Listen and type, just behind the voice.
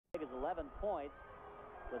11 points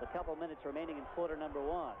with a couple minutes remaining in quarter number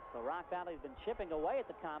 1. So Rock Valley's been chipping away at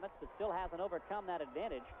the Comets, but still hasn't overcome that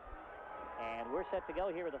advantage. And we're set to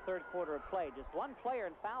go here with the third quarter of play. Just one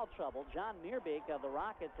player in foul trouble. John Meerbeek of the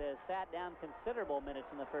Rockets has sat down considerable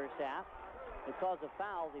minutes in the first half because of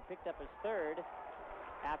fouls. He picked up his third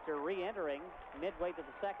after re-entering midway to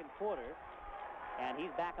the second quarter. And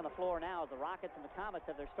he's back on the floor now as the Rockets and the Comets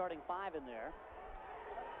have their starting 5 in there.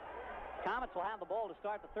 Comets will have the ball to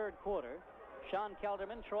start the third quarter. Sean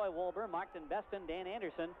Kelderman, Troy Wolber, Markton Beston, Dan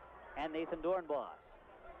Anderson, and Nathan Dornbos.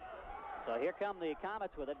 So here come the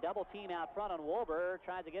Comets with a double team out front on Wolber.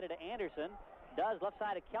 Tries to get it to Anderson. Does left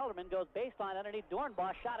side of Kelderman. Goes baseline underneath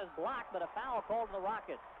Dornbos. Shot is blocked, but a foul called to the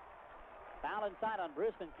Rockets. Foul inside on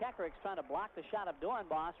Bruce Van Kekerix, trying to block the shot of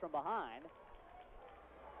Dornbos from behind.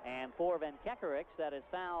 And for Van Kekerix, that is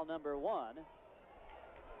foul number 1.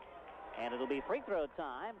 And it'll be free throw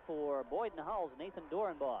time for Boyden-Hull's Nathan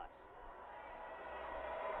Dornbos.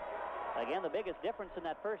 Again, the biggest difference in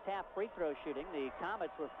that first half free throw shooting. The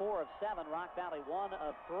Comets were 4 of 7. Rock Valley 1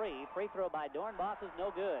 of 3. Free throw by Dornbos is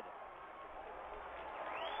no good.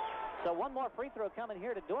 So one more free throw coming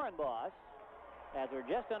here to Dornbos as we're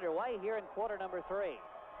just underway here in quarter number 3.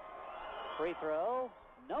 Free throw,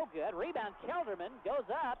 no good. Rebound, Kelderman goes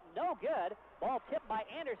up, no good. Ball tipped by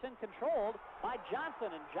Anderson, controlled by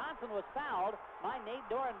Johnson, and Johnson was fouled by Nate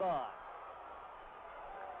Dornbos.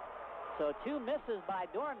 So 2 misses by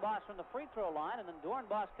Dornbos from the free throw line, and then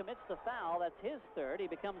Dornbos commits the foul. That's his third. He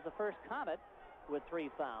becomes the first Comet with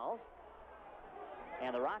 3 fouls.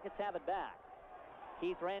 And the Rockets have it back.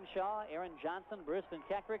 Keith Ranshaw, Aaron Johnson, Bruce Van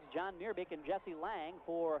Kekerix, John Meerbeek, and Jesse Lang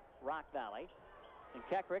for Rock Valley. And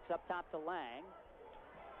Kekerix up top to Lang.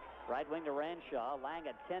 Right wing to Ranshaw. Lang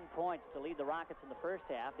had 10 points to lead the Rockets in the first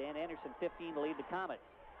half. Dan Anderson 15 to lead the Comets.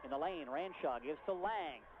 In the lane, Ranshaw gives to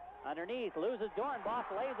Lang. Underneath, loses Dornbos,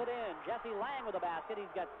 lays it in. Jesse Lang with a basket.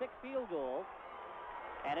 He's got 6 field goals.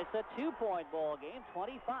 And it's a 2-point ball game,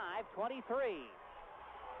 25-23.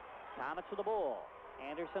 Comets with the ball.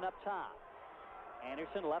 Anderson up top.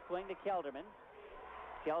 Anderson left wing to Kelderman.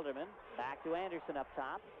 Kelderman back to Anderson up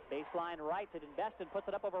top. Baseline right to Beston, puts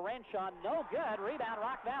it up over Ranshaw. No good. Rebound,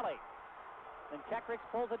 Rock Valley. Then Kekerix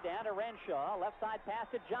pulls it down to Renshaw. Left side pass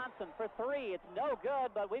to Johnson for 3. It's no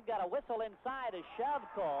good, but we've got a whistle inside. A shove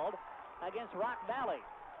called against Rock Valley.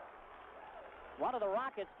 One of the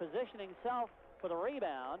Rockets positioning himself for the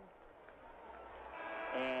rebound.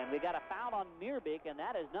 And we got a foul on Meerbeek, and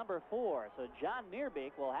that is number 4. So John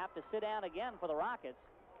Meerbeek will have to sit down again for the Rockets.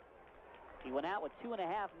 He went out with 2.5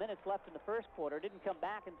 minutes left in the first quarter. Didn't come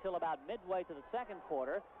back until about midway to the second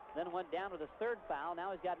quarter. Then went down with his third foul.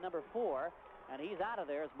 Now he's got number 4. And he's out of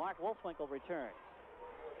there as Mark Wolfswinkel returns.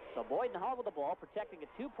 So Boyden-Hull with the ball, protecting a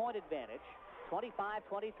 2-point advantage.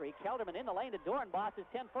 25-23. Kelderman in the lane to Dornbos. His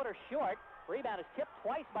 10-footer short. Rebound is tipped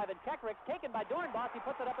twice by Van Kekerix. Taken by Dornbos. He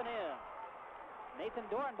puts it up and in. Nathan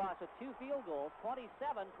Dornbos with 2 field goals.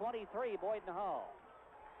 27-23 Boyden-Hull.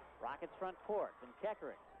 Rockets front court. Van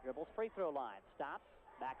Kekerix dribbles free throw line. Stops.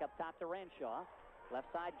 Back up top to Renshaw. Left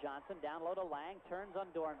side Johnson. Down low to Lang. Turns on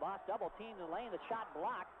Dornbos. Double team in the lane. The shot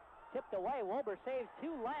blocked. Tipped away. Wolber saves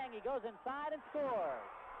to Lang. He goes inside and scores.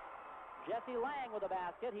 Jesse Lang with a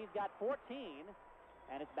basket. He's got 14.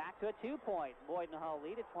 And it's back to a 2-point Boyden-Hull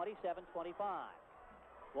lead at 27-25.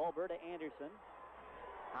 Wolber to Anderson.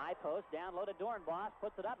 High post. Down low to Dornbos.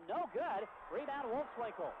 Puts it up. No good. Rebound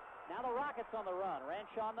Wolfswinkel. Now the Rockets on the run.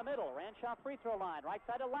 Ranshaw in the middle. Ranshaw free throw line. Right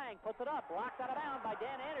side of Lang. Puts it up. Blocked out of bounds by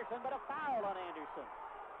Dan Anderson, but a foul on Anderson.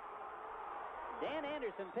 Dan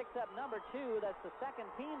Anderson picks up number 2. That's the second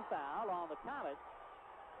team foul on the Comets.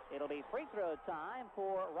 It'll be free throw time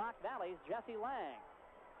for Rock Valley's Jesse Lang.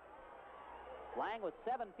 Lang with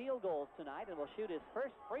 7 field goals tonight and will shoot his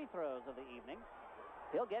first free throws of the evening.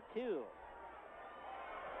 He'll get 2.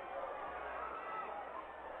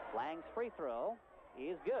 Lang's free throw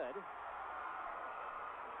is good.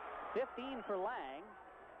 15 for Lang.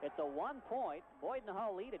 It's a 1-point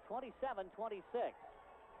Boyden-Hull lead at 27-26.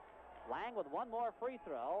 Lang with 1 more free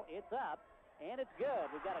throw. It's up, and it's good.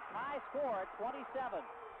 We've got a tie score at 27.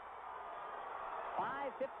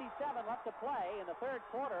 5:57 left to play in the third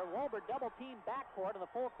quarter. Wolber double-team backcourt and the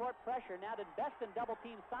full-court pressure. Now to Beston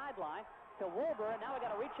double-team sideline to Wolber, and now we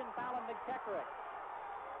got a reach-in foul on Van Kekerix.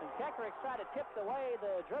 Van Kekerix tried to tip away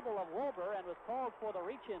the dribble of Wolber and was called for the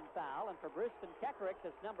reach-in foul. And for Bruce Van Kekerix,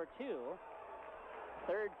 it's number 2.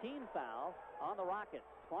 Third team foul on the Rockets.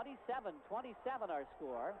 27-27 our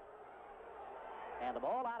score. And the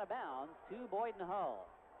ball out of bounds to Boyden-Hull.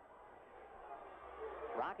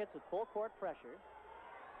 Rockets with full court pressure.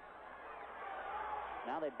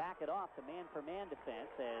 Now they back it off to man-for-man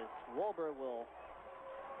defense as Wolber will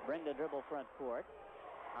bring the dribble front court.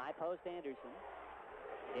 High post Anderson.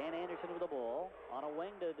 Dan Anderson with the ball. On a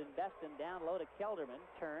wing to Investon. Down low to Kelderman.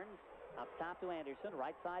 Turns. Up top to Anderson.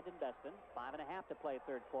 Right side to Investon. 5.5 to play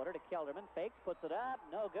third quarter to Kelderman. Fakes. Puts it up.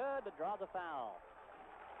 No good, but draws a foul.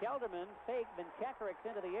 Kelderman faked Van Kekerix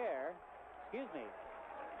into the air. Excuse me.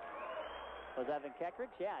 Was that Van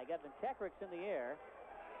Kekerix? Yeah, he got Van Kekerix in the air.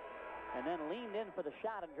 And then leaned in for the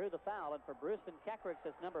shot and drew the foul. And for Bruce Van Kekerix,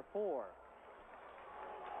 that's number 4.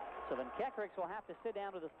 So Van Kekerix will have to sit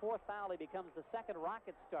down with his 4th foul. He becomes the second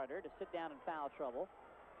Rocket starter to sit down in foul trouble.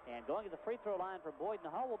 And going to the free throw line for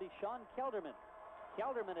Boyden-Hull will be Sean Kelderman.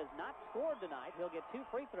 Kelderman has not scored tonight. He'll get 2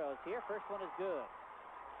 free throws here. First one is good.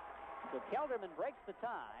 So Kelderman breaks the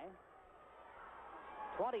tie.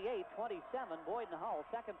 28-27, Boyden-Hull.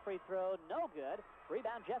 Second free throw, no good.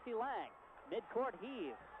 Rebound, Jesse Lang. Midcourt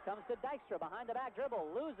heave. Comes to Dykstra behind the back dribble.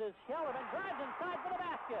 Loses. Kelderman drives inside for the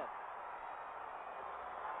basket.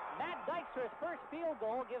 Matt Dykstra's first field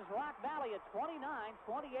goal gives Rock Valley a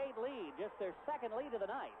 29-28 lead. Just their second lead of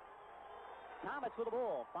the night. Comets with the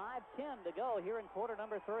ball. 5:10 to go here in quarter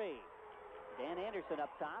number 3. Dan Anderson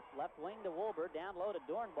up top. Left wing to Wilbur. Down low to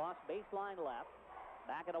Dornbos. Baseline left.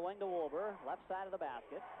 Back in the wing to Wilbur. Left side of the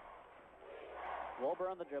basket. Wilbur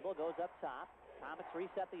on the dribble. Goes up top. Comets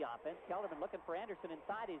reset the offense. Kelderman looking for Anderson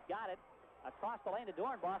inside. He's got it. Across the lane to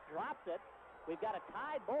Dornbos. Drops it. We've got a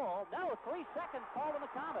tied ball. No, 3 seconds called on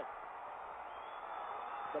the Comets.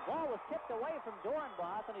 The ball was tipped away from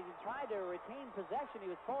Dornbos, and he tried to retain possession. He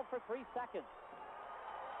was called for 3 seconds.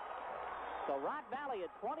 So Rock Valley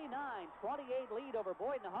at 29-28 lead over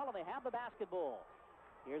Boyden-Hull, and they have the basketball.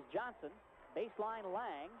 Here's Johnson. Baseline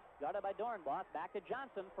Lang, guarded by Dornbos. Back to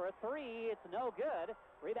Johnson for a 3. It's no good.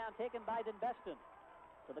 Rebound taken by Investon.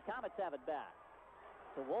 So the Comets have it back.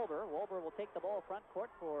 To Wilbur. Wilbur will take the ball front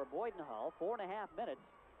court for Boyden-Hull. 4.5 minutes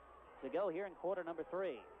to go here in quarter number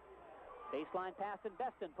 3. Baseline pass to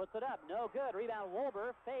Investon. Puts it up. No good. Rebound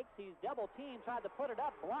Wilbur. Fakes. He's double teamed. Tried to put it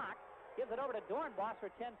up. Blocked. Gives it over to Dornbos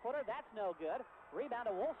for 10-footer. That's no good.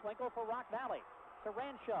 Rebound to Wolfswinkel for Rock Valley. To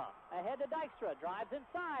Renshaw. Ahead to Dykstra. Drives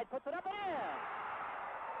inside. Puts it up and in.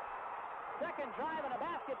 Second drive and a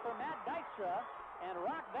basket for Matt Dykstra. And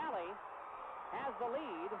Rock Valley has the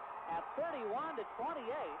lead at 31-28.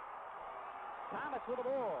 Comets with the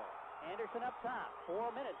ball. Anderson up top.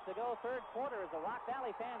 4 minutes to go third quarter as the Rock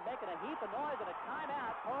Valley fans making a heap of noise and a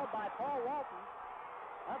timeout called by Paul Walton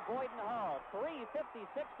of Boyden-Hull.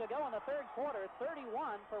 3:56 to go in the third quarter.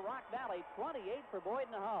 31 for Rock Valley, 28 for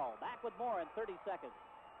Boyden-Hull. Back with more in 30 seconds.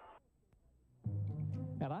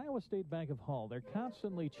 At Iowa State Bank of Hull, they're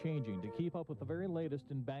constantly changing to keep up with the very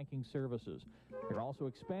latest in banking services. They're also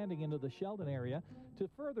expanding into the Sheldon area to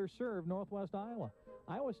further serve Northwest Iowa.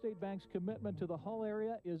 Iowa State Bank's commitment to the Hull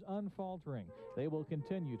area is unfaltering. They will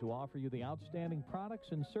continue to offer you the outstanding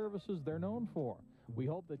products and services they're known for. We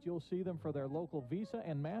hope that you'll see them for their local Visa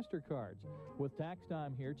and MasterCards. With tax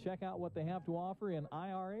time here, check out what they have to offer in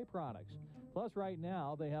IRA products. Plus, right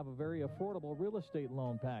now, they have a very affordable real estate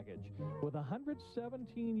loan package. With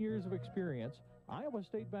 117 years of experience, Iowa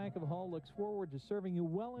State Bank of Hull looks forward to serving you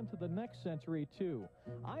well into the next century, too.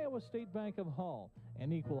 Iowa State Bank of Hull,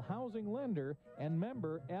 an equal housing lender and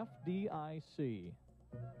member FDIC.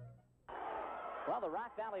 Well, the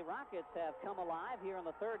Rock Valley Rockets have come alive here in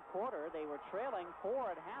the third quarter. They were trailing 4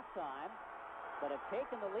 at halftime, but have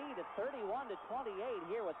taken the lead at 31-28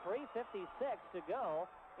 here with 3:56 to go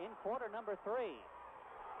in quarter number 3.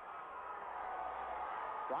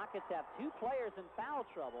 Rockets have 2 players in foul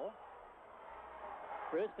trouble,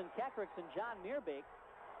 Bruce Van Kekerix and John Meerbeek.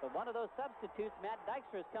 But one of those substitutes, Matt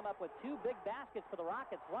Dykstra, has come up with 2 big baskets for the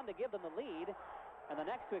Rockets, one to give them the lead, and the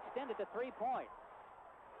next to extend it to 3 points.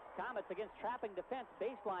 Comets against trapping defense.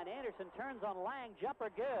 Baseline. Anderson turns on Lang. Jumper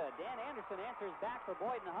good. Dan Anderson answers back for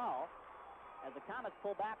Boyden-Hull as the Comets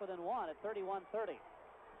pull back within 1 at 31-30.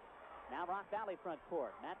 Now Rock Valley front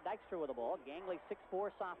court. Matt Dykstra with the ball. Gangly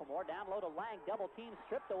 6'4" sophomore. Down low to Lang. Double team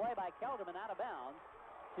stripped away by Kelderman out of bounds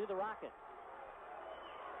to the Rockets.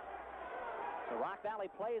 So Rock Valley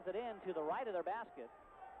plays it in to the right of their basket.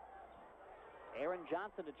 Aaron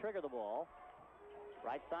Johnson to trigger the ball.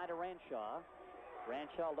 Right side to Renshaw.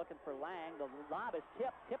 Renshaw looking for Lang. The lob is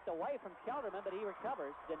tipped away from Kelderman, but he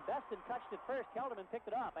recovers. Then Beston touched it first. Kelderman picked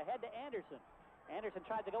it up. Ahead to Anderson. Anderson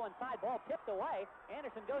tried to go inside. Ball tipped away.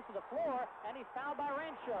 Anderson goes to the floor, and he's fouled by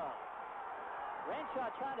Renshaw.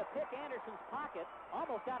 Renshaw trying to pick Anderson's pocket.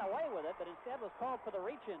 Almost got away with it, but instead was called for the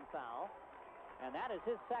reach-in foul. And that is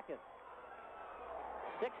his second.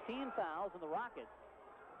 16 fouls in the Rockets.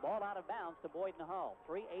 Ball out of bounds to Boyden-Hull.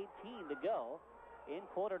 3:18 to go in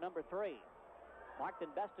quarter number 3.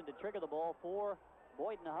 Markton Beston to trigger the ball for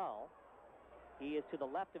Boyden-Hull. He is to the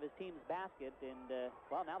left of his team's basket, and,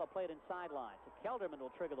 well, now they'll play it in sideline. So Kelderman will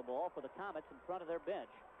trigger the ball for the Comets in front of their bench.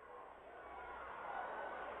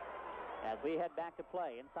 As we head back to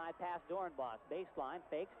play, inside pass, Dornbos. Baseline,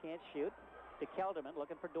 fakes, can't shoot. To Kelderman,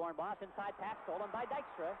 looking for Dornbos. Inside pass, stolen by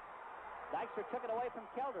Dykstra. Dykstra took it away from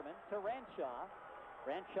Kelderman to Renshaw.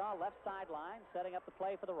 Renshaw, left sideline, setting up the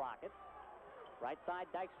play for the Rockets. Right side,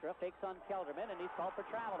 Dykstra fakes on Kelderman, and he's called for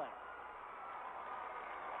traveling.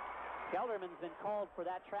 Kelderman's been called for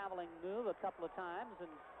that traveling move a couple of times,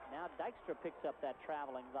 and now Dykstra picks up that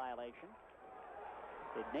traveling violation.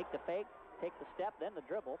 They make the fake, take the step, then the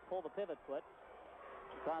dribble, pull the pivot foot,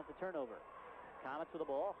 and cause the turnover. Comets with the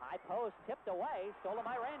ball, high post, tipped away, stolen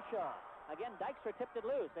by Renshaw. Again, Dykstra tipped it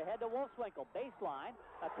loose, ahead to Wolfswinkel, baseline,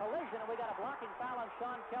 a collision, and we got a blocking foul on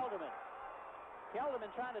Sean Kelderman.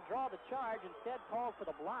 Kelderman trying to draw the charge, instead called for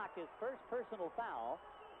the block, his first personal foul.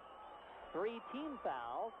 3 team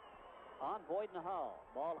fouls on Boyden-Hull.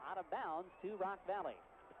 Ball out of bounds to Rock Valley.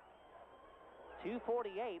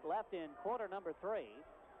 2:48 left in quarter number 3.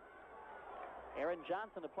 Aaron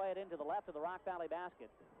Johnson to play it into the left of the Rock Valley basket.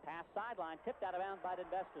 Pass sideline, tipped out of bounds by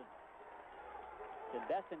Denbeston.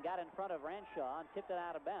 Denbeston got in front of Renshaw and tipped it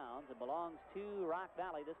out of bounds. It belongs to Rock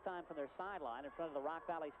Valley, this time from their sideline in front of the Rock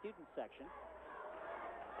Valley student section.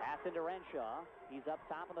 Pass into Renshaw. He's up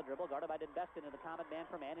top on the dribble, guarded by Denbeston in the Comet man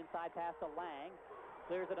for man. Inside pass to Lang.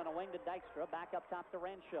 Clears it on a wing to Dykstra. Back up top to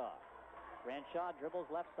Renshaw. Renshaw dribbles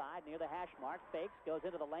left side near the hash mark. Fakes, goes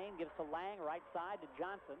into the lane, gives to Lang. Right side to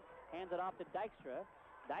Johnson. Hands it off to Dykstra.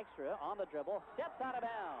 Dykstra on the dribble. Steps out of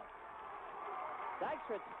bounds.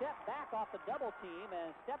 Dykstra stepped back off the double team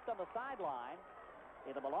and stepped on the sideline.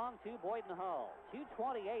 It'll belong to Boyden-Hull.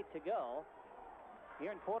 2:28 to go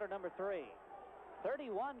here in quarter number 3.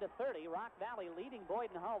 31-30, Rock Valley leading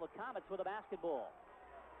Boyden-Hull. The Comets with a basketball.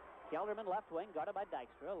 Kelderman left wing, guarded by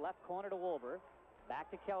Dykstra. Left corner to Wolber. Back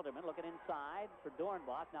to Kelderman, looking inside for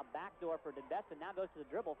Dornbos. Now backdoor for Denbeston. Now goes to the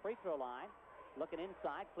dribble, free throw line. Looking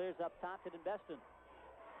inside, clears up top to Denbeston.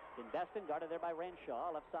 Denbeston guarded there by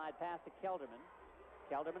Renshaw. Left side pass to Kelderman.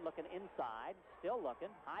 Kelderman looking inside, still looking.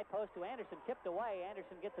 High post to Anderson, tipped away.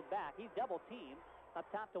 Anderson gets it back. He's double teamed. Up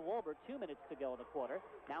top to Wolber, 2 minutes to go in the quarter.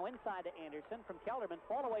 Now inside to Anderson from Kelderman.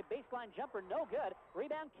 Fall away baseline jumper, no good.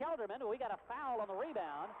 Rebound Kelderman. We got a foul on the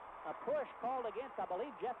rebound. A push called against, I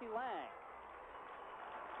believe, Jesse Lang.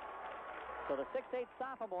 So the 6'8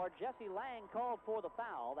 sophomore, Jesse Lang, called for the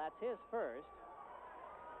foul. That's his first.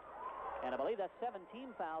 And I believe that's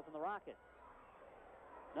 17 fouls in the Rockets.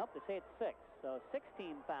 Nope, they say it's 6. So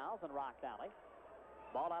 16 fouls in Rock Valley.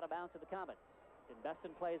 Ball out of bounds to the Comets.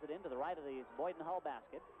 Denbeston plays it into the right of the Boyden-Hull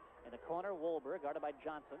basket. In the corner, Wolber, guarded by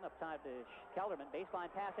Johnson. Up top to Kelderman.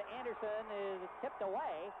 Baseline pass to Anderson is tipped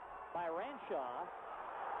away by Renshaw.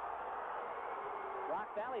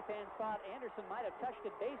 Rock Valley fans thought Anderson might have touched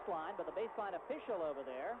it baseline, but the baseline official over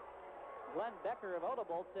there, Glenn Becker of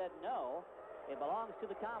Odebolt, said no. It belongs to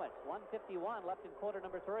the Comets. 1:51 left in quarter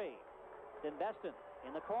number 3. Denbeston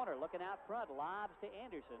in the corner, looking out front, lobs to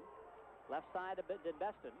Anderson. Left side to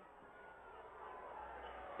Denbeston.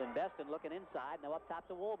 Denbeston looking inside, now up top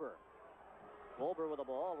to Wolber. Wolber with the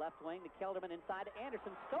ball, left wing to Kelderman, inside to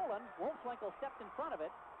Anderson, stolen. Wolfswinkel stepped in front of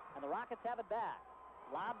it, and the Rockets have it back.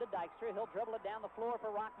 Lob to Dykstra, he'll dribble it down the floor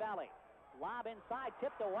for Rock Valley. Lob inside,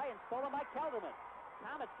 tipped away, and stolen by Kelderman.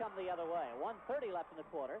 Comets come the other way. 1:30 left in the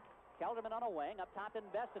quarter. Kelderman on a wing, up top to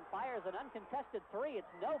Denbeston, fires an uncontested 3.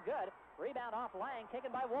 It's no good. Rebound off Lang,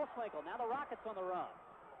 taken by Wolfswinkel. Now the Rockets on the run.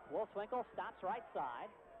 Wolfswinkel stops right side.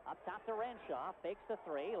 Up top to Renshaw, fakes the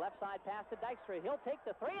 3. Left side pass to Dykstra. He'll take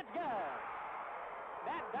the 3. It's good.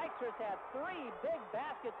 Matt Dykstra's had 3 big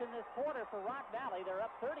baskets in this quarter for Rock Valley. They're up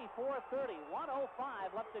 34-30.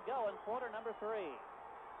 1:05 left to go in quarter number 3.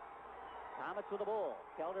 Comets with the ball.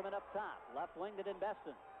 Kelderman up top. Left wing to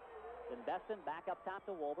Denbeston. Denbeston back up top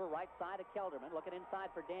to Wolber. Right side to Kelderman. Looking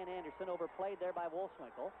inside for Dan Anderson. Overplayed there by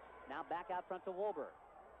Wolfswinkel. Now back out front to Wolber.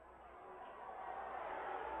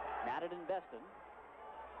 Now to Denbeston.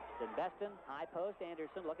 Denbeston, high post.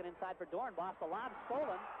 Anderson looking inside for Dornbos. The lob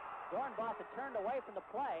stolen. Dornbos had turned away from the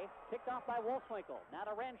play. Picked off by Wolfswinkel. Now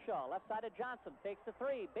to Renshaw. Left side to Johnson. Fakes the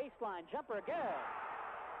 3. Baseline jumper. Good.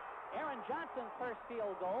 Aaron Johnson's first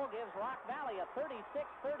field goal gives Rock Valley a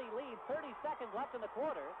 36-30 lead. 30 seconds left in the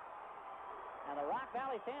quarter. And the Rock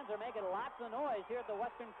Valley fans are making lots of noise here at the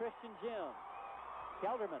Western Christian Gym.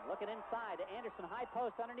 Kelderman looking inside to Anderson. High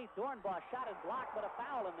post underneath Dornbos. Shot is blocked, but a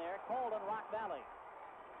foul in there. Called on Rock Valley.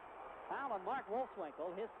 Foul on Mark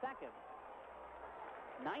Wolfswinkel, his second.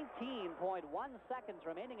 19.1 seconds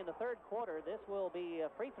remaining in the third quarter. This will be a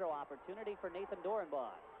free throw opportunity for Nathan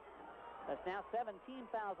Dornbos. That's now 17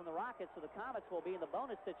 fouls on the Rockets, so the Comets will be in the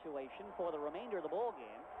bonus situation for the remainder of the ball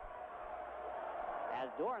game. As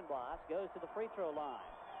Doornbos goes to the free throw line.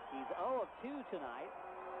 He's 0 of 2 tonight.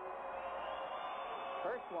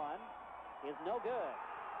 First one is no good.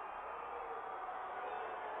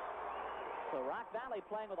 So Rock Valley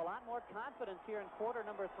playing with a lot more confidence here in quarter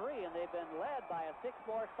number 3, and they've been led by a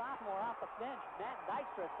 6'4" sophomore off the bench, Matt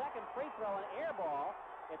Dykstra. Second free throw, an air ball.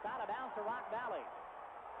 It's out of bounds to Rock Valley.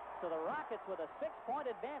 So the Rockets with a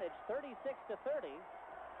 6-point advantage, 36-30.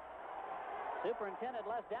 Superintendent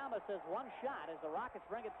Les Dalma says one shot as the Rockets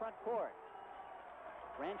bring it front court.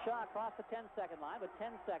 Renshaw across the 10-second line with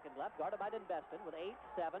 10 seconds left, guarded by Dunbeston with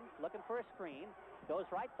 8-7, looking for a screen. Goes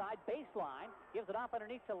right side, baseline, gives it off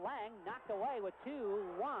underneath to Lang, knocked away with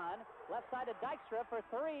 2-1. Left side to Dykstra for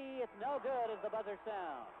 3. It's no good as the buzzer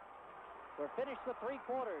sounds. We're finished with 3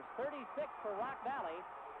 quarters. 36 for Rock Valley,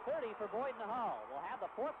 30 for Boyden-Hull. We'll have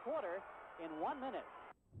the 4th quarter in 1 minute.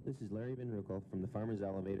 This is Larry Van Ruckel from the Farmers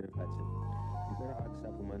Elevator of Hudson. Compare hog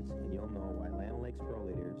supplements and you'll know why Land O'Lakes Pro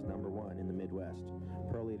Leader is #1 in the Midwest.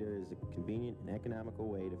 Pro Leader is a convenient and economical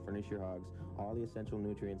way to furnish your hogs all the essential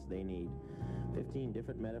nutrients they need. 15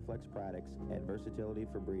 different Metaflex products add versatility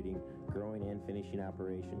for breeding, growing, and finishing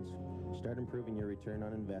operations. Start improving your return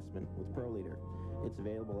on investment with Pro Leader. It's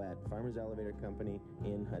available at Farmers Elevator Company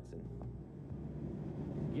in Hudson.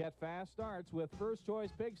 Get fast starts with first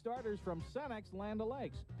choice pig starters from Cenex Land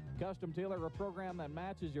O'Lakes. Custom tailor a program that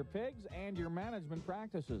matches your pigs and your management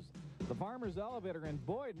practices. The Farmers Elevator in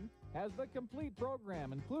Boyden has the complete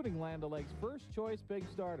program, including Land O'Lakes first choice pig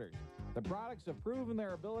starters. The products have proven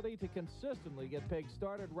their ability to consistently get pigs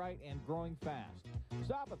started right and growing fast.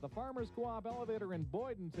 Stop at the Farmers Co-op Elevator in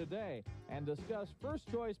Boyden today and discuss first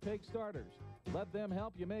choice pig starters. Let them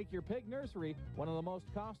help you make your pig nursery one of the most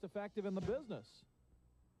cost-effective in the business.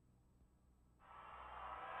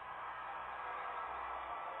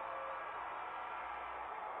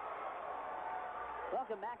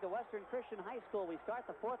 Welcome back to Western Christian High School. We start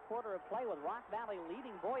the 4th quarter of play with Rock Valley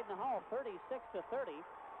leading Boyden-Hull 36-30.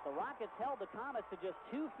 The Rockets held the Comets to just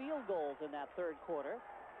 2 field goals in that 3rd quarter,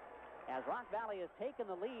 as Rock Valley has taken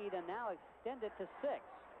the lead and now extended to 6.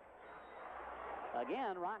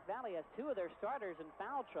 Again, Rock Valley has 2 of their starters in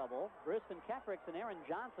foul trouble. Bruce McKeckricks and Aaron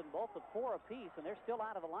Johnson both with 4 apiece, and they're still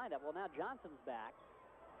out of the lineup. Well, now Johnson's back.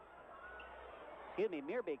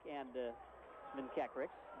 Meerbeek and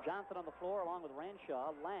McKeckricks. Johnson on the floor along with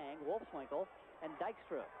Renshaw, Lang, Wolfswinkel, and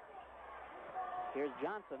Dykstra. Here's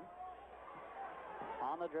Johnson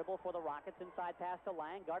on the dribble for the Rockets. Inside pass to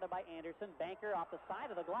Lang, guarded by Anderson. Banker off the side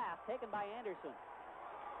of the glass, taken by Anderson.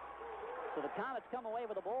 So the Comets come away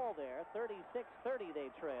with the ball there. 36-30 they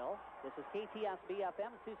trail. This is KTSB FM,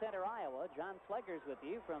 Sioux Center, Iowa. John Slegger's with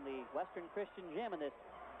you from the Western Christian Gym in this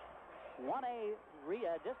 1A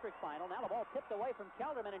district final. Now the ball tipped away from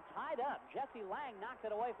Kelderman and tied up. Jesse Lang knocked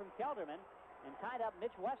it away from Kelderman and tied up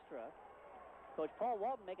Mitch Westra. Coach Paul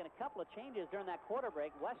Walton making a couple of changes during that quarter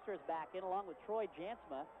break. Westra's back in along with Troy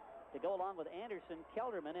Jansma to go along with Anderson,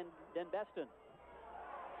 Kelderman, and Dunbeston.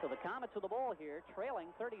 So the Comets with the ball here,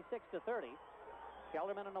 trailing 36-30.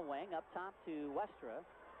 Kelderman on the wing, up top to Westra.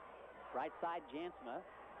 Right side, Jansma.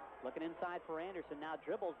 Looking inside for Anderson, now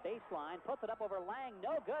dribbles baseline, puts it up over Lang,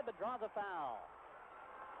 no good, but draws a foul.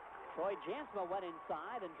 Troy Jansma went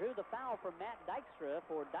inside and drew the foul for Matt Dykstra.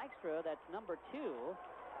 For Dykstra, that's number 2.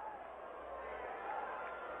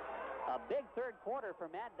 A big 3rd quarter for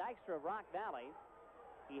Matt Dykstra of Rock Valley.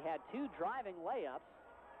 He had 2 driving layups,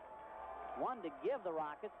 one to give the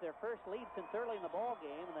Rockets their first lead since early in the ball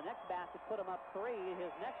game, and the next basket put him up 3.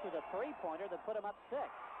 His next was a 3-pointer that put him up 6.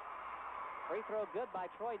 Free throw good by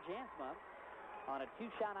Troy Jansma on a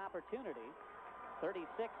 2-shot opportunity.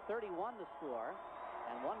 36-31 the score.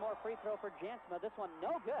 And one more free throw for Jansma. This one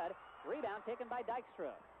no good. Rebound taken by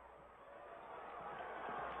Dykstra.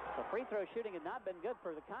 So free throw shooting had not been good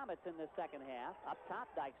for the Comets in this second half. Up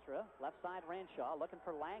top, Dykstra. Left side, Renshaw. Looking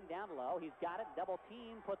for Lang down low. He's got it. Double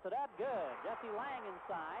team. Puts it up. Good. Jesse Lang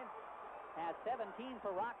inside. Has 17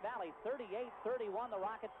 for Rock Valley. 38-31 the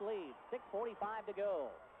Rockets lead. 6:45 to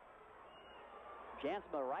go.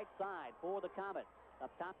 Jansma right side for the Comets.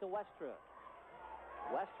 Up top to Westra.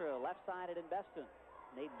 Westra left side at Investon.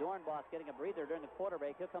 Nate Dornbos getting a breather during the quarter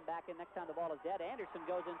break. He'll come back in next time the ball is dead. Anderson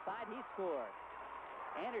goes inside. He scores.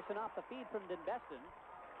 Anderson off the feed from Investon.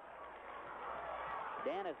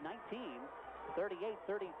 Dan is 19.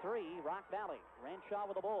 38-33 Rock Valley. Renshaw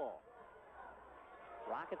with the ball.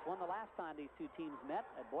 Rockets won the last time these 2 teams met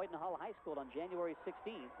at Boyden-Hull High School on January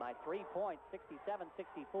 16th by 3 points,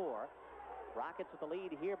 67-64. Rockets with the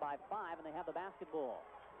lead here by 5, and they have the basketball.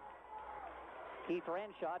 Keith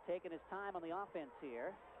Renshaw taking his time on the offense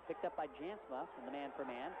here. Picked up by Jansma in the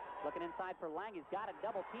man-for-man. Looking inside for Lang. He's got it.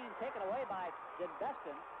 Double team taken away by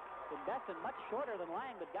Denbeston. Denbeston much shorter than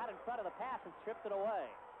Lang, but got in front of the pass and stripped it away.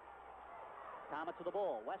 Comets with the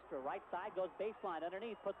ball. Westra, right side, goes baseline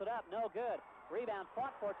underneath, puts it up. No good. Rebound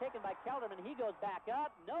fought for, taken by Kelderman. He goes back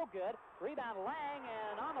up. No good. Rebound Lang,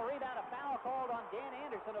 and on the rebound, a foul called on Dan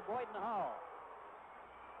Anderson of Boyden-Hull.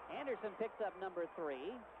 Anderson picks up number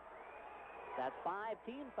 3. That's 5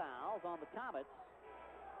 team fouls on the Comets.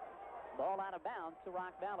 Ball out of bounds to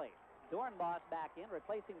Rock Valley. Dornbos back in,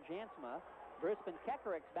 replacing Jansma. Bruce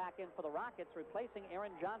Van-Kekerik's back in for the Rockets, replacing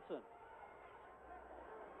Aaron Johnson.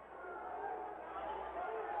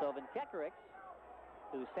 So Van-Kekerik,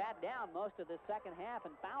 who sat down most of the second half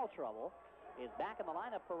in foul trouble, is back in the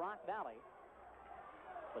lineup for Rock Valley.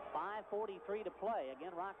 With 5:43 to play.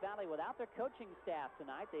 Again, Rock Valley without their coaching staff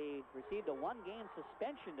tonight. They received a 1-game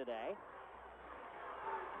suspension today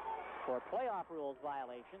for playoff rules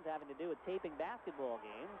violations having to do with taping basketball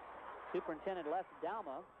games. Superintendent Les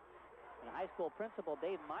Dalma and high school principal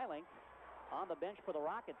Dave Meilink on the bench for the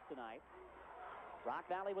Rockets tonight. Rock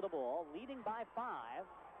Valley with the ball, leading by 5.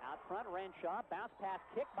 Out front, Renshaw, bounce pass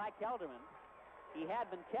kicked by Kelderman. He had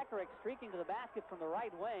Van-Kekerik streaking to the basket from the right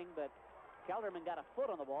wing, but Kelderman got a foot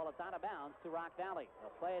on the ball. It's out of bounds to Rock Valley.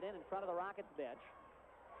 They'll play it in front of the Rockets bench.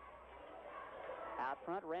 Out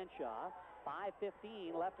front, Renshaw.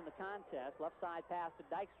 5:15 left in the contest. Left side pass to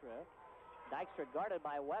Dykstra. Dykstra guarded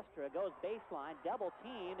by Westra. Goes baseline. Double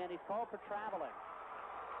team, and he's called for traveling.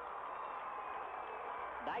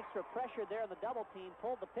 Dykstra pressured there in the double team.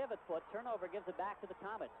 Pulled the pivot foot. Turnover gives it back to the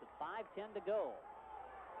Comets with 5:10 to go.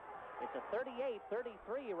 It's a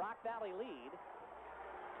 38-33 Rock Valley lead,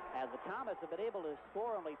 as the Comets have been able to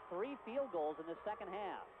score only 3 field goals in the second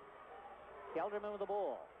half. Kelderman with the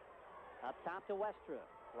ball. Up top to Westra.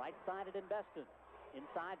 Right side at Investon.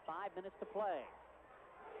 Inside, 5 minutes to play.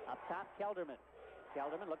 Up top, Kelderman.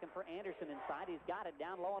 Kelderman looking for Anderson inside. He's got it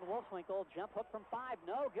down low on Wolfswinkel. Jump hook from 5.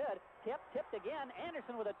 No good. Tipped again.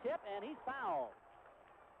 Anderson with a tip, and he's fouled.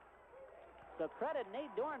 So credit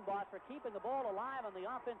Nate Dornbos for keeping the ball alive on the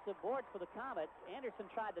offensive boards for the Comets. Anderson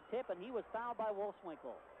tried to tip, and he was fouled by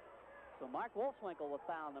Wolfswinkel. So Mark Wolfswinkel with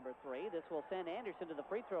foul number 3. This will send Anderson to the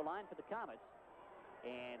free throw line for the Comets.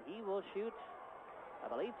 And he will shoot, I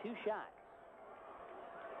believe, 2 shots.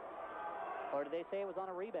 Or did they say it was on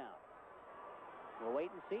a rebound? We'll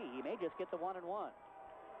wait and see. He may just get the 1-and-1.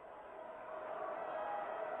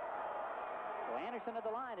 So Anderson at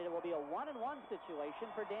the line, and it will be a 1-and-1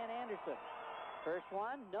 situation for Dan Anderson. First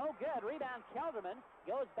one, no good. Rebound, Kelderman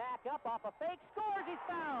goes back up off a fake, scores, he's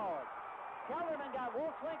fouled. Kelderman got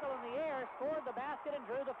Wolfswinkel in the air, scored the basket, and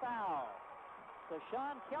drew the foul. So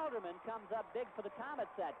Sean Kelderman comes up big for the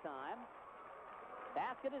Comets that time.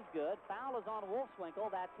 Basket is good. Foul is on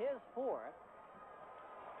Wolfswinkel. That's his 4th.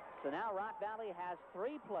 So now Rock Valley has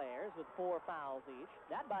 3 players with 4 fouls each.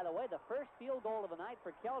 That, by the way, the first field goal of the night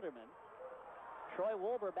for Kelderman. Troy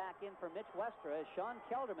Wolber back in for Mitch Westra as Sean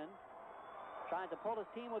Kelderman tries to pull his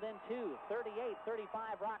team within 2.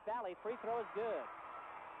 38-35 Rock Valley. Free throw is good.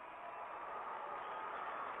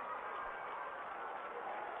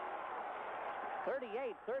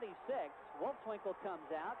 (38-36). Wolfswinkel comes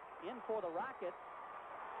out. In for the Rockets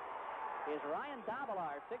is Ryan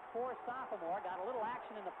Davilar, 6'4" sophomore. Got a little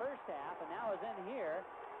action in the first half and now is in here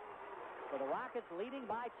for the Rockets, leading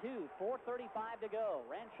by 2. 4:35 to go.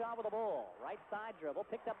 Renshaw with the ball. Right side dribble.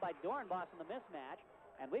 Picked up by Dornbos in the mismatch.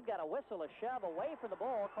 And we've got a whistle, a shove away from the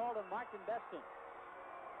ball called on Mark Denbeston.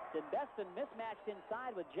 Denbeston mismatched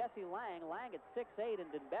inside with Jesse Lang. Lang at 6'8"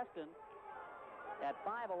 and Denbeston at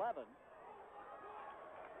 5'11".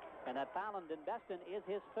 And that foul on Denbeston is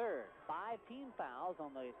his 3rd. 5 team fouls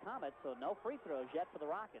on the Comets, so no free throws yet for the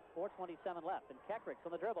Rockets. 4:27 left, and Kekerik's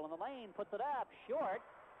on the dribble in the lane, puts it up, short,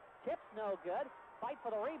 tips no good, fight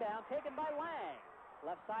for the rebound, taken by Lang.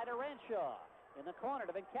 Left side of Renshaw. In the corner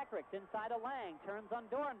to Kekerik, inside of Lang, turns on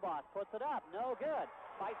Dornbos, puts it up, no good.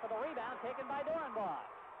 Fight for the rebound, taken by Dornbos.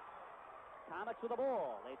 Comets with the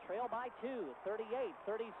ball. They trail by 2,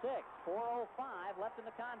 38-36. 4:05 left in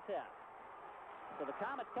the contest. So the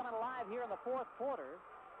Comets coming alive here in the 4th quarter.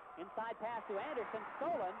 Inside pass to Anderson,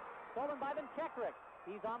 stolen by Van-Kekerik.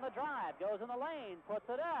 He's on the drive, goes in the lane, puts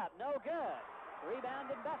it up, no good.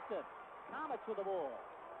 Rebound Invested. Comets with the ball.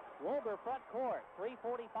 Wolber front court,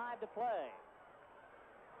 3:45 to play.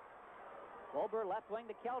 Wolber left wing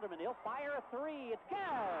to Kelderman. He'll fire a 3. It's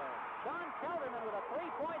good. Sean Kelderman with a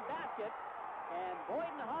 3-point basket, and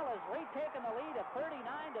Boyden-Hull has retaken the lead at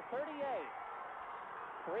 39-38.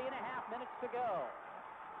 3.5 minutes to go.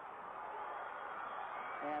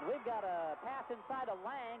 And we've got a pass inside of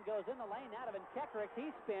Lang. Goes in the lane out of Van-Kekerik.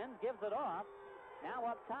 He spins, gives it off. Now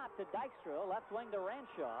up top to Dykstra, left wing to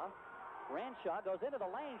Renshaw. Renshaw goes into the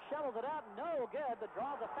lane, shovels it up, no good, but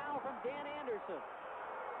draws a foul from Dan Anderson.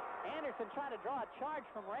 Anderson tried to draw a charge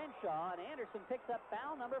from Renshaw, and Anderson picks up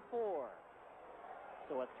foul number 4.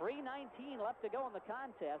 So with 3:19 left to go in the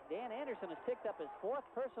contest, Dan Anderson has picked up his 4th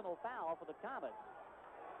personal foul for the Comets.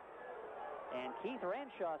 And Keith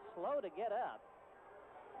Renshaw slow to get up.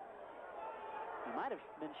 He might have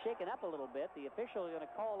been shaken up a little bit. The official is going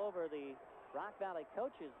to call over the Rock Valley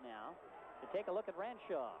coaches now to take a look at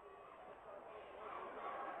Renshaw.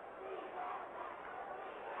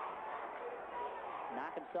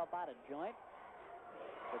 Knock himself out of joint.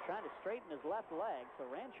 They're trying to straighten his left leg. So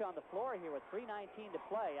Renshaw on the floor here with 3:19 to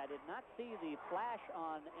play. I did not see the flash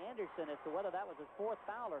on Anderson as to whether that was his 4th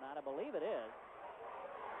foul or not. I believe it is.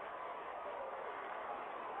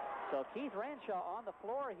 So Keith Renshaw on the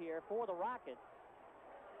floor here for the Rockets.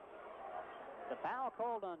 The foul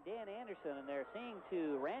called on Dan Anderson, and they're seeing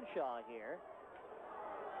to Renshaw here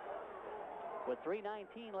with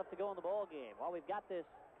 3:19 left to go in the ball game. While we've got this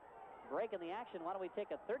break in the action, why don't we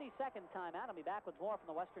take a 30-second timeout and be back with more from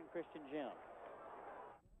the Western Christian Gym.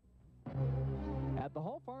 At the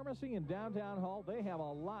Hull Pharmacy in downtown Hull, they have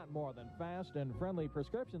a lot more than fast and friendly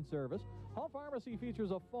prescription service. Hull Pharmacy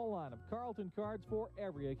features a full line of Carlton cards for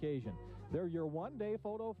every occasion. They're your one-day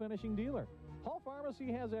photo finishing dealer. Hull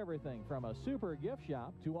Pharmacy has everything from a super gift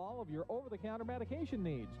shop to all of your over-the-counter medication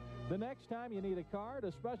needs. The next time you need a card,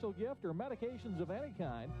 a special gift, or medications of any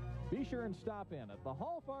kind, be sure and stop in at the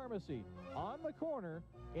Hull Pharmacy on the corner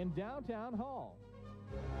in downtown Hull.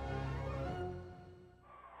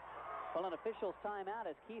 Well, an official's timeout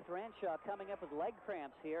as Keith Renshaw coming up with leg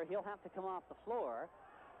cramps here. He'll have to come off the floor.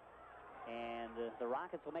 And the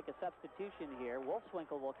Rockets will make a substitution here.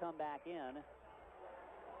 Wolfswinkel will come back in,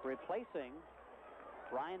 replacing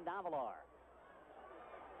Ryan Davalar.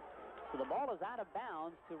 So the ball is out of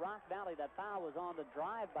bounds to Rock Valley. That foul was on the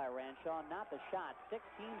drive by Renshaw, not the shot. 16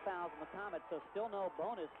 fouls in the Comets, so still no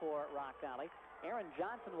bonus for Rock Valley. Aaron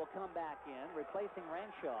Johnson will come back in, replacing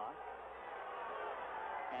Renshaw.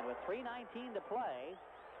 And with 3:19 to play,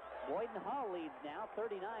 Boyden-Hull leads now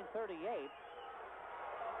 39-38.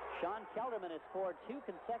 Sean Kelderman has scored 2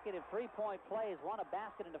 consecutive three-point plays, one a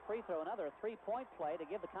basket and a free throw, another a three-point play to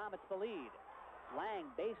give the Comets the lead. Lang,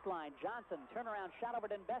 baseline, Johnson, turnaround shot over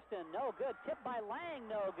to Investon, no good. Tipped by Lang,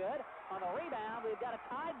 no good. On the rebound, we've got a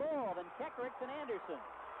tied ball of Keckricks and Anderson.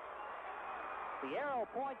 The arrow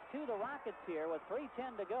points to the Rockets here with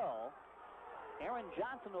 3:10 to go. Aaron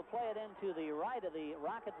Johnson will play it into the right of the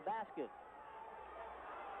Rockets basket.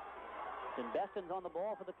 Investon's on the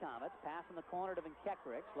ball for the Comets. Pass in the corner to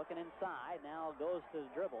Keckricks, looking inside. Now goes to the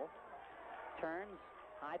dribble. Turns,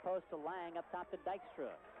 high post to Lang, up top to Dykstra.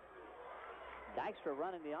 Dykstra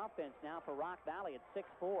running the offense now for Rock Valley at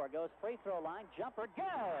 6'4". Goes free throw line, jumper,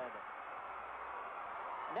 good!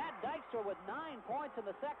 Matt Dykstra with 9 points in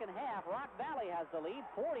the second half. Rock Valley has the lead,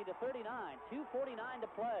 40-39. 2:49 to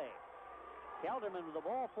play. Kelderman with the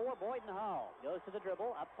ball for Boyden-Hull. Goes to the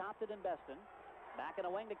dribble, up top to Investon. Back in a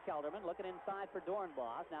wing to Kelderman, looking inside for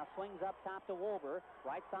Dornbos. Now swings up top to Wolber.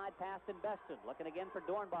 Right side pass to Investon. Looking again for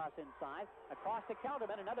Dornbos inside. Across to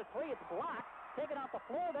Kelderman, another three. It's blocked. Taken off the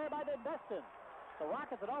floor there by Investon. The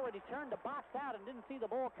Rockets had already turned the box out and didn't see the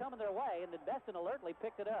ball coming their way, and Investon alertly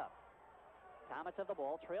picked it up. Comets have the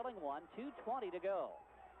ball, trailing 1, 2:20 to go.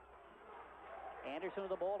 Anderson with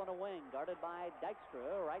the ball on a wing, guarded by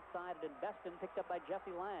Dykstra. Right side at Investon, picked up by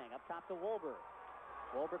Jesse Lang. Up top to Wolber.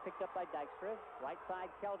 Wolber picked up by Dykstra. Right side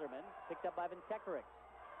Kelderman, picked up by Keckricks.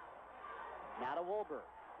 Now to Wolber.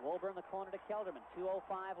 Wolber in the corner to Kelderman.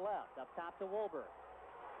 2:05 left. Up top to Wolber.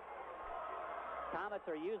 Comets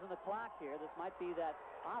are using the clock here. This might be that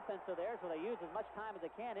offense of theirs where they use as much time as they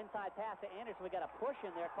can. Inside pass to Anderson. We got a push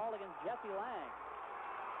in there called against Jesse Lang.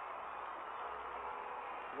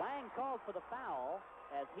 Lang called for the foul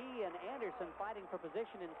as he and Anderson fighting for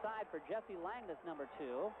position inside for Jesse Lang, that's number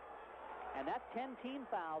 2. And that's 10 team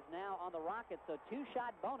fouls now on the Rockets, so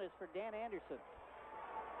 2-shot bonus for Dan Anderson.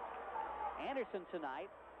 Anderson tonight,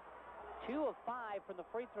 2 of 5 from the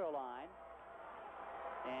free throw line.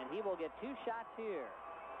 And he will get 2 shots here.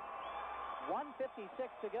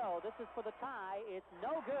 1:56 to go. This is for the tie. It's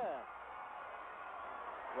no good.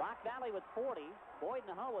 Rock Valley with 40.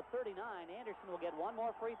 Boyden-Hull with 39. Anderson will get 1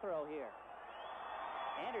 more free throw here.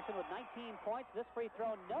 Anderson with 19 points. This free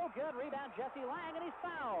throw no good. Rebound Jesse Lang, and he's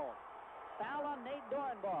fouled. Foul on Nate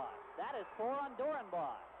Dorenbos. That is 4 on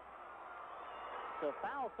Dorenbos. So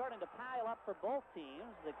fouls starting to pile up for both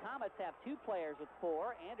teams. The Comets have 2 players with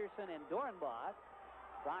 4, Anderson and Dorenbos.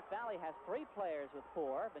 Rock Valley has 3 players with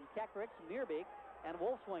 4, Keckricks, Meerbeek, and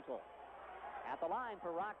Wolfswinkel. At the line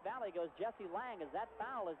for Rock Valley goes Jesse Lang, as that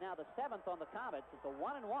foul is now the 7th on the Comets. It's a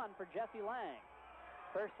 1-1 for Jesse Lang.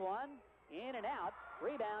 First one, in and out.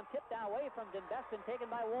 Rebound tipped away from Dunbeston, taken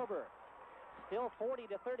by Wilbur. Still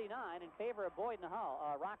 40-39 in favor of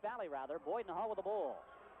Boyden-Hull, Rock Valley rather. Boyden-Hull with the ball.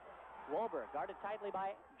 Wilbur guarded tightly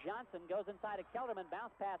by Johnson, goes inside of Kelderman.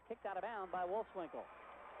 Bounce pass kicked out of bounds by Wolfswinkel.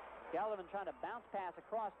 Kelderman trying to bounce pass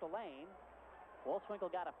across the lane.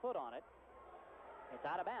 Wolfswinkel got a foot on it. It's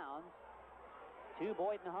out of bounds to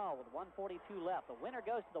Boyden-Hull with 1:42 left. The winner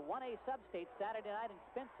goes to the 1A Sub-State Saturday night in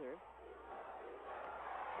Spencer.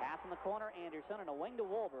 Pass in the corner, Anderson, and a wing to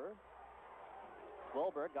Wilbur.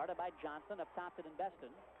 Wilbur guarded by Johnson, up top to Dunbeston.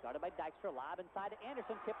 Guarded by Dykstra, lob inside to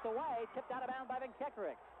Anderson, tipped away, tipped out of bounds by Van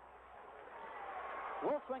Kekerich.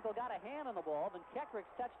 Wolfswinkel got a hand on the ball, Van Kekerich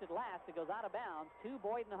touched it last. It goes out of bounds to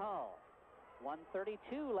Boyden-Hull.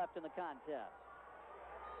 1:32 left in the contest.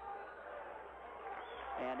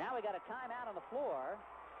 And now we got a timeout on the floor.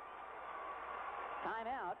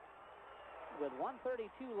 Timeout with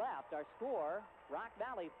 1:32 left. Our score, Rock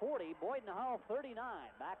Valley 40, Boyden-Hull 39.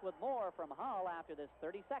 Back with more from Hull after this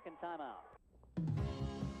 30-second timeout.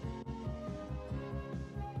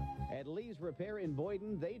 At Lee's Repair in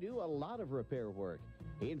Boyden, they do a lot of repair work.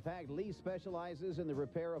 In fact, Lee specializes in the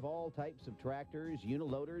repair of all types of tractors,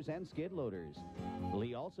 uniloaders, and skid loaders.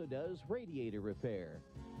 Lee also does radiator repair.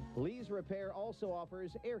 Lee's Repair also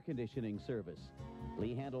offers air conditioning service.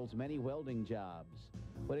 Lee handles many welding jobs.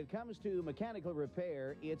 When it comes to mechanical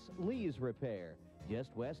repair, it's Lee's Repair,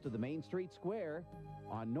 just west of the Main Street Square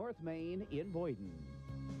on North Main in Boyden.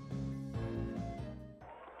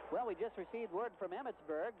 Well, we just received word from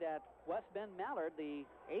Emmetsburg that West Bend Mallard, the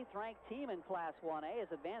 8th-ranked team in Class 1A,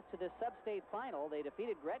 has advanced to this sub-state final. They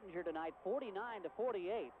defeated Grettinger tonight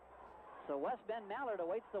 49-48. So West Bend Mallard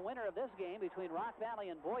awaits the winner of this game between Rock Valley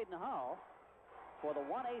and Boyden-Hull for the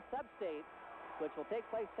 1A sub-state, which will take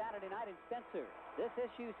place Saturday night in Spencer. This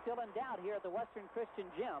issue still in doubt here at the Western Christian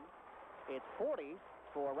Gym. It's 40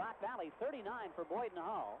 for Rock Valley, 39 for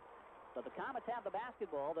Boyden-Hull. But the Comets have the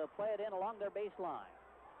basketball. They'll play it in along their baseline.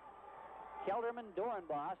 Kelderman,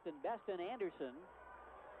 Doornbos, Dunbeston, Anderson,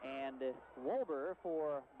 and Wolber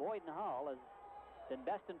for Boyden-Hull as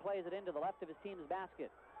Dunbeston plays it into the left of his team's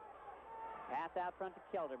basket. Pass out front to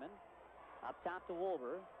Kelderman. Up top to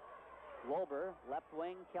Wolber. Wolber, left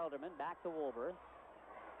wing, Kelderman, back to Wolber.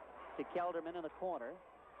 To Kelderman in the corner.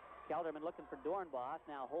 Kelderman looking for Doornbos,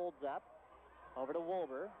 now holds up. Over to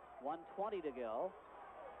Wolber, 1:20 to go.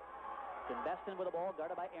 Dunbeston with the ball,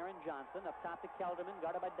 guarded by Aaron Johnson. Up top to Kelderman,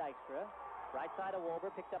 guarded by Dykstra. Right side of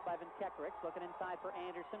Wolber, picked up by Van Kekerich. Looking inside for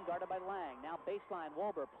Anderson, guarded by Lang. Now baseline,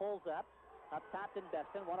 Wolber pulls up. Up top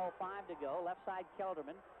Dunbeston, 1:05 to go. Left side,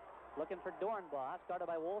 Kelderman. Looking for Doornbos, guarded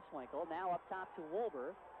by Wolfswinkel. Now up top to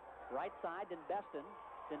Wolber. Right side, Dunbeston.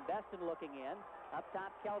 Dunbeston looking in. Up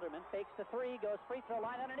top, Kelderman. Fakes the three, goes free throw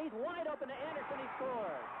line underneath. Wide open to Anderson, he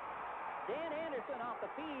scores. Dan Anderson off the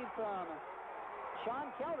feed from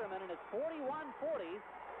Sean Kelderman, and it's 41-40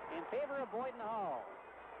 in favor of Boyden-Hull.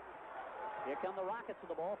 Here come the Rockets with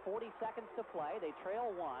the ball, 40 seconds to play. They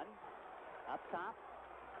trail one. Up top,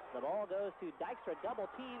 the ball goes to Dykstra, double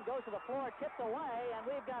team, goes to the floor, tipped away, and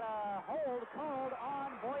we've got a hold called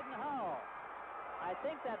on Boyden-Hull. I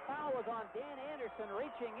think that foul was on Dan Anderson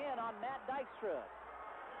reaching in on Matt Dykstra.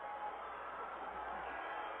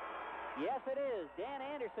 Yes, it is. Dan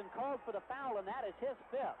Anderson called for the foul, and that is his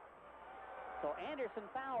 5th. So Anderson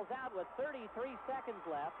fouls out with 33 seconds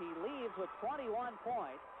left. He leaves with 21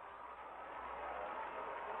 points.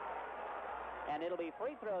 And it'll be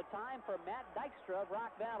free throw time for Matt Dykstra of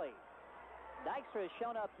Rock Valley. Dykstra has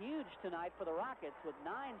shown up huge tonight for the Rockets with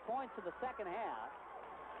 9 points in the second half.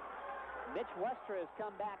 Mitch Westra has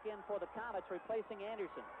come back in for the Comets, replacing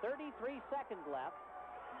Anderson. 33 seconds left.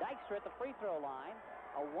 Dykstra at the free throw line.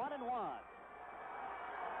 A 1-1.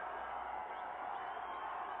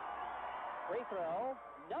 Free throw,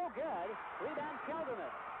 no good. Rebound,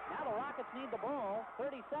 Kelderman. Now the Rockets need the ball.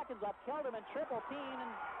 30 seconds left. Kelderman triple team,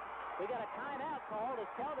 and we got a timeout called as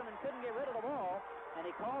Kelderman couldn't get rid of the ball, and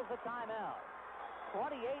he calls the timeout.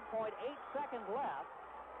 28.8 seconds left.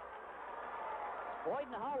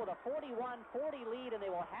 Boyden-Hull with a 41-40 lead, and they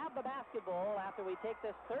will have the basketball after we take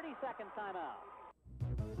this 30-second timeout.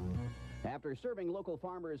 After serving local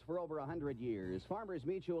farmers for over 100 years, Farmers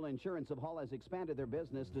Mutual Insurance of Hull has expanded their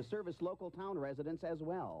business to service local town residents as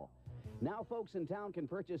well. Now folks in town can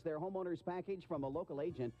purchase their homeowner's package from a local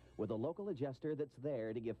agent with a local adjuster that's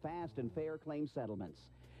there to give fast and fair claim settlements.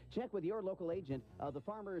 Check with your local agent of the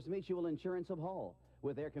Farmers Mutual Insurance of Hull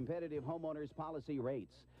with their competitive homeowners policy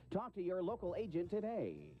rates. Talk to your local agent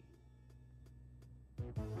today.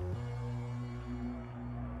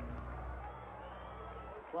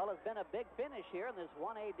 Well, it's been a big finish here in this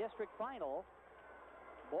 1A district final.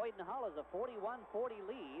 Boyden-Hull has a 41-40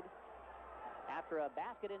 lead after a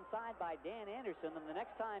basket inside by Dan Anderson. And the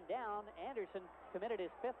next time down, Anderson committed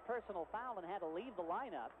his 5th personal foul and had to leave the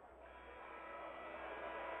lineup.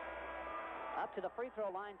 Up to the free throw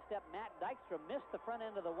line step, Matt Dykstra missed the front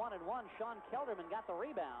end of the 1-and-1. Sean Kelderman got the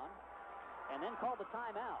rebound and then called the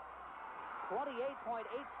timeout. 28.8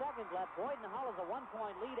 seconds left. Boyden-Hull has a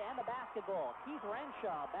 1-point lead and the basketball. Keith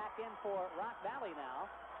Renshaw back in for Rock Valley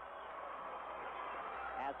now,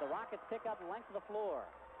 as the Rockets pick up the length of the floor.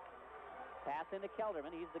 Pass into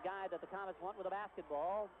Kelderman. He's the guy that the Comets want with the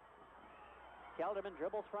basketball. Kelderman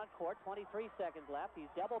dribbles front court. 23 seconds left.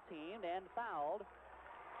 He's double-teamed and fouled.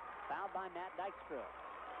 Fouled by Matt Dykstra.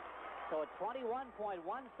 So at 21.1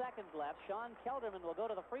 seconds left, Sean Kelderman will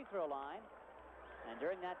go to the free throw line. And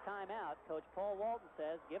during that timeout, Coach Paul Walton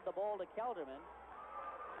says, give the ball to Kelderman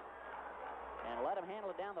and let him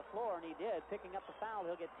handle it down the floor, and he did, picking up the foul.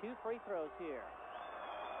 He'll get 2 free throws here.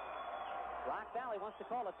 Rock Valley wants to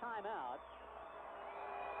call a timeout,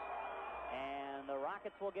 and the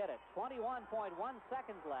Rockets will get it. 21.1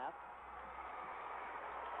 seconds left.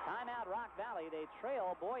 Timeout, Rock Valley. They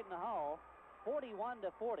trail Boyden-Hull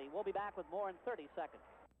 41-40. We'll be back with more in 30 seconds.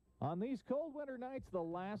 On these cold winter nights, the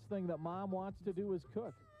last thing that Mom wants to do is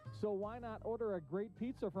cook. So why not order a great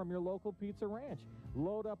pizza from your local Pizza Ranch?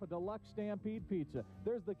 Load up a deluxe Stampede pizza.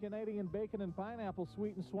 There's the Canadian bacon and pineapple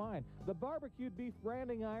sweet and swine, the barbecued beef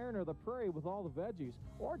branding iron, or the prairie with all the veggies.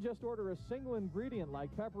 Or just order a single ingredient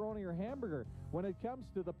like pepperoni or hamburger. When it comes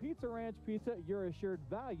to the Pizza Ranch pizza, you're assured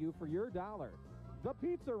value for your dollar. The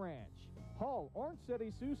Pizza Ranch, Hull, Orange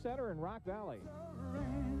City, Sioux Center, and Rock Valley.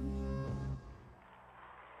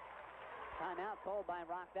 Timeout called by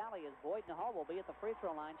Rock Valley as Boyden-Hull will be at the free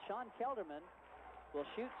throw line. Sean Kelderman will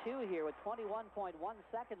shoot 2 here with 21.1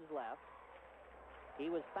 seconds left. He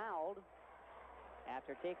was fouled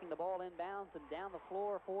after taking the ball inbounds and down the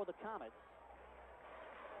floor for the Comets.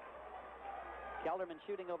 Kelderman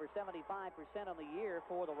shooting over 75% on the year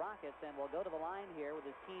for the Rockets, and will go to the line here with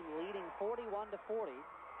his team leading 41-40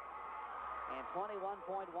 and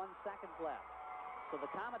 21.1 seconds left. So the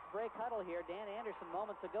Comets break huddle here. Dan Anderson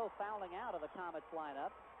moments ago fouling out of the Comets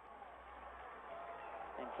lineup.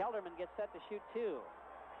 And Kelderman gets set to shoot 2.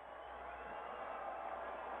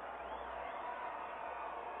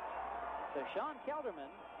 So Sean Kelderman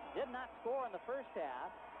did not score in the first half,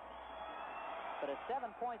 but at 7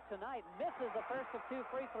 points tonight, misses the first of 2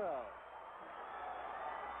 free throws.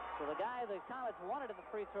 So the guy the Comets wanted at the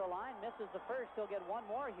free throw line misses the first. He'll get 1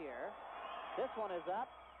 more here. This one is up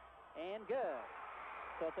and good.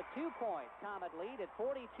 So it's a 2-point Comet lead at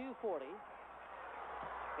 42-40.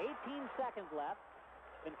 18 seconds left.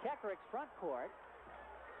 In Kekrick's front court,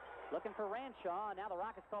 looking for Renshaw, and now the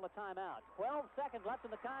Rockets call a timeout. 12 seconds left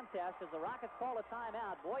in the contest as the Rockets call a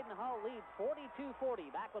timeout. Boyden-Hull leads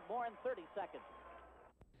 42-40. Back with more in 30 seconds.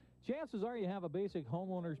 Chances are you have a basic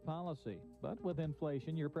homeowner's policy, but with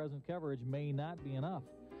inflation, your present coverage may not be enough.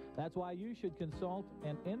 That's why you should consult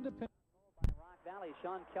an independent. Valley.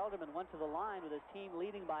 Sean Kelderman went to the line with his team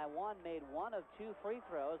leading by 1, made 1 of 2 free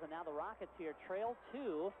throws, and now the Rockets here trail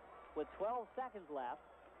 2 with 12 seconds left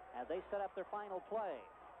as they set up their final play.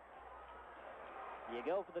 You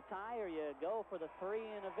go for the tie or you go for the 3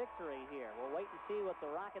 and a victory here. We'll wait and see what the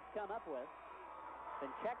Rockets come up with. Then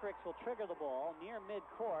Kekricks will trigger the ball near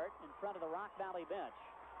midcourt in front of the Rock Valley bench.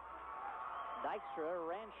 Dykstra,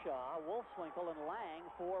 Renshaw, Wolfswinkel, and Lang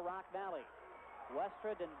for Rock Valley.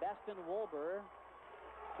 Westrid and Beston, Wolber,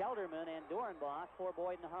 Kelderman, and Doornbos for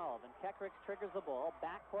Boyden-Hull. Then Kekricks triggers the ball.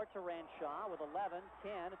 Backcourt to Renshaw with 11,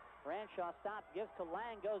 10. Renshaw stops, gives to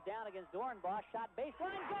Lang, goes down against Doornbos. Shot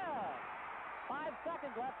baseline, good! 5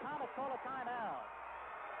 seconds left. Comets call a timeout.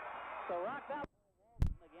 So Rock Valley,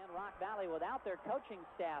 again, Rock Valley without their coaching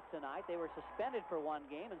staff tonight. They were suspended for 1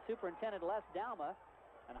 game, and Superintendent Les Dalma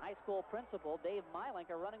and high school principal Dave Mylink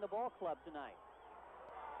are running the ball club tonight.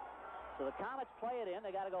 So the Comets play it in.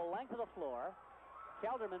 They got to go length of the floor.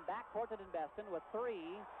 Kelderman backcourt to Beston with 3,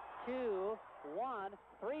 2, 1.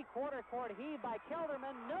 3-quarter court heave by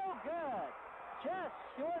Kelderman. No good. Just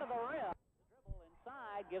short of the rim. The dribble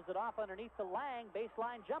inside gives it off underneath to Lang.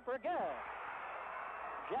 Baseline jumper. Good.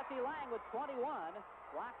 Jesse Lang with 21.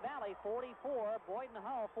 Rock Valley 44.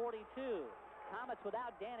 Boyden-Hull 42. Comets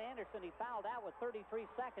without Dan Anderson. He fouled out with 33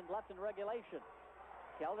 seconds left in regulation.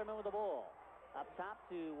 Kelderman with the ball. Up top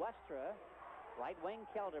to Westra. Right wing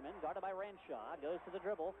Kelderman, guarded by Renshaw. Goes to the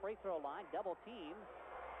dribble. Free throw line. Double team.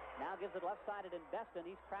 Now gives it left-sided in Beston.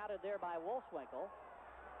 He's crowded there by Wolfswinkel.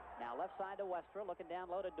 Now left side to Westra. Looking down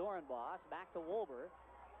low to Doornbos. Back to Wolber.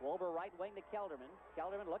 Wolber right wing to Kelderman.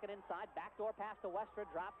 Kelderman looking inside. Backdoor pass to Westra.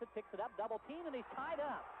 Drops it, picks it up. Double team, and he's tied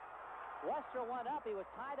up. Westra went up. He was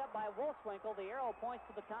tied up by Wolfswinkel. The arrow points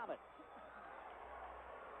to the Comets.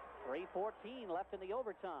 3:14 left in the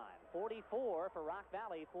overtime. 44 for Rock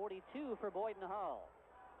Valley, 42 for Boyden-Hull.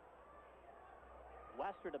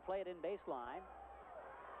 Westra to play it in baseline.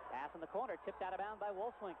 Pass in the corner, tipped out of bounds by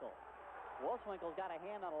Wolfswinkel. Wolfswinkel's got a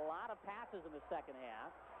hand on a lot of passes in the second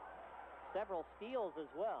half. Several steals as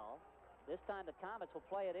well. This time the Comets will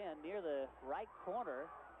play it in near the right corner,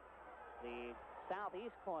 the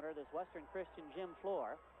southeast corner, this Western Christian gym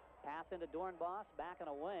floor. Pass into Dornbos, back on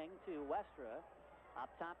a wing to Westra. Up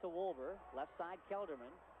top to Wolver, left side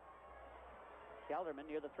Kelderman. Kelderman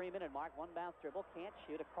near the 3-minute mark, one bounce dribble, can't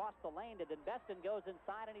shoot. Across the lane to Denbeston, goes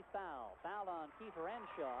inside and he's fouled. Fouled on Keith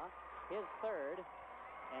Renshaw, his third.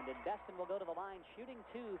 And Denbeston will go to the line shooting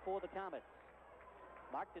 2 for the Comets.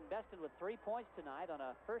 Mark Denbeston with 3 points tonight on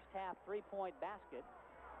a first half 3-point basket.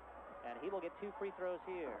 And he will get 2 free throws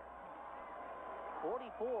here.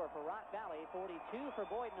 44 for Rock Valley, 42 for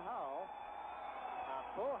Boyden-Hull. A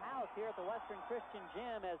full house here at the Western Christian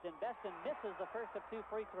Gym as Denbeston misses the first of 2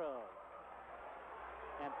 free throws.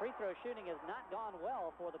 And free throw shooting has not gone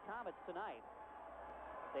well for the Comets tonight.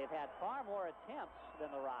 They've had far more attempts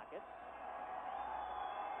than the Rockets.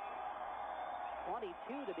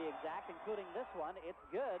 22 to be exact, including this one. It's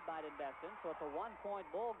good by Denbeston, so it's a 1-point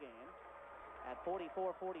ball game at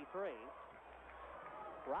 44-43.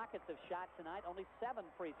 Rockets have shot tonight only 7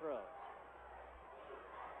 free throws.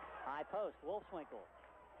 High post, Wolfswinkel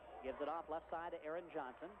gives it off left side to Aaron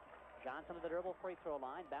Johnson. Johnson to the dribble free throw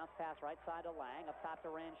line. Bounce pass right side to Lang. Up top to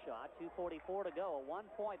Renshaw. 2:44 to go. A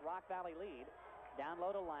 1-point Rock Valley lead. Down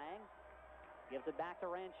low to Lang. Gives it back to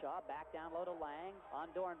Renshaw. Back down low to Lang. On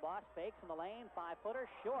Dornbos. Fakes in the lane. 5-footer.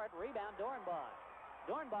 Short. Rebound Dornbos.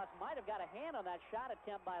 Dornbos might have got a hand on that shot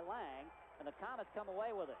attempt by Lang. And the Comets come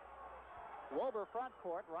away with it. Wolber front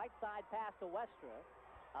court. Right side pass to Westra.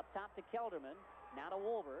 Up top to Kelderman. Now to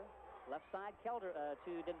Wolver. Left side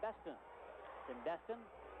to Denbeston. Denbeston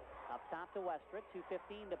up top to Westra.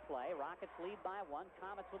 2:15 to play. Rockets lead by 1.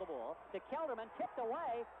 Comets with the ball. To Kelderman. Tipped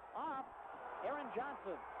away off Aaron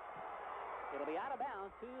Johnson. It'll be out of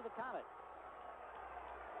bounds to the Comets.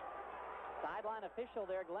 Sideline official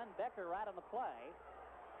there, Glenn Becker, right on the play.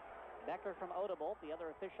 Becker from Odebolt. The other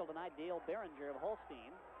official tonight, Dale Behringer of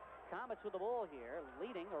Holstein. Comets with the ball here,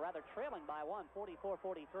 leading, or rather trailing by 1,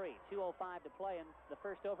 44-43. 2:05 to play in the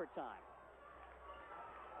first overtime.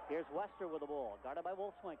 Here's Westra with the ball, guarded by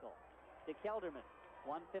Wolfswinkel. To Kelderman,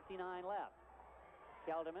 1:59 left.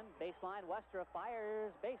 Kelderman, baseline, Westra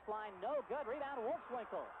fires, baseline, no good. Rebound,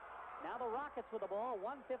 Wolfswinkel. Now the Rockets with the ball,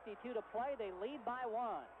 1:52 to play. They lead by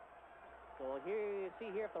 1. So here you see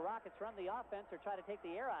here if the Rockets run the offense or try to take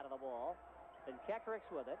the air out of the ball. Then Keckrick's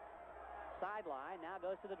with it. Sideline, now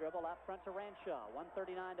goes to the dribble, out front to Renshaw.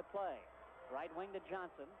 1:39 to play. Right wing to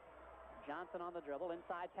Johnson. Johnson on the dribble,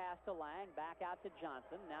 inside pass to Lang, back out to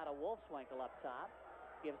Johnson. Now to Wolfswinkel up top.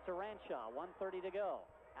 Gives to Renshaw, 1:30 to go.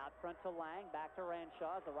 Out front to Lang, back to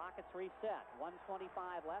Renshaw as the Rockets reset.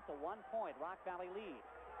 1:25 left, a 1-point Rock Valley lead.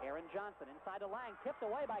 Aaron Johnson inside to Lang, tipped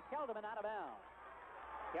away by Kelderman, out of bounds.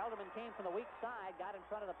 Kelderman came from the weak side, got in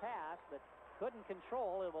front of the pass, but couldn't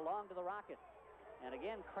control. It belonged to the Rockets. And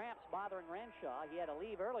again, cramps bothering Renshaw. He had to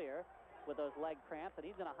leave earlier with those leg cramps, and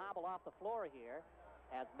he's going to hobble off the floor here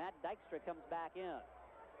as Matt Dykstra comes back in.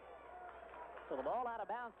 So the ball out of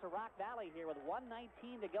bounds to Rock Valley here with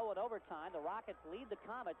 1:19 to go in overtime. The Rockets lead the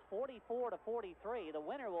Comets 44-43. The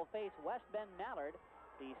winner will face West Bend Mallard,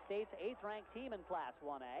 the state's 8th-ranked team in Class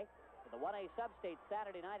 1A, for the 1A sub-state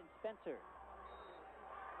Saturday night in Spencer.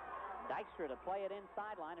 Dykstra to play it in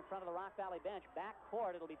sideline in front of the Rock Valley bench. Back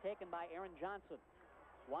court, it'll be taken by Aaron Johnson.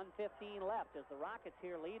 1:15 left as the Rockets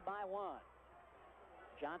here lead by 1.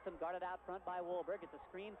 Johnson guarded out front by Wolberg. Gets a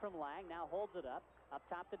screen from Lang. Now holds it up. Up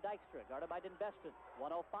top to Dykstra. Guarded by Denbeston.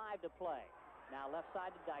 1:05 to play. Now left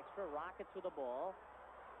side to Dykstra. Rockets with the ball.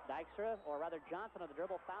 Dykstra, or rather Johnson on the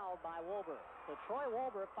dribble, fouled by Wolber. So Troy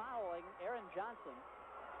Wolber fouling Aaron Johnson.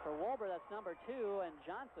 For Wolber, that's number 2, and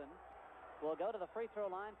Johnson will go to the free throw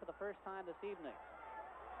line for the first time this evening.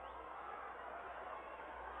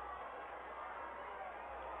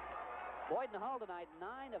 Boyden-Hull tonight,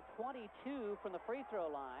 9 of 22 from the free throw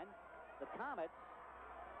line. The Comets,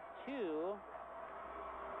 2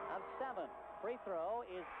 of 7. Free throw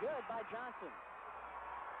is good by Johnson.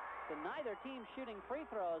 So neither team shooting free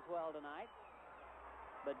throws well tonight.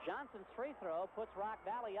 But Johnson's free throw puts Rock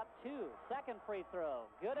Valley up 2. Second free throw,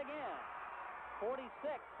 good again.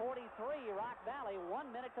 46-43, Rock Valley,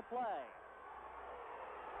 1 minute to play.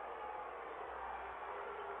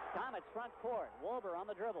 Comets front court. Wolber on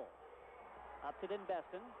the dribble. Up to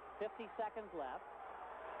Dinbeston. 50 seconds left.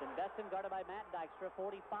 Dinbeston guarded by Matt Dykstra.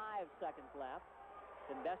 45 seconds left.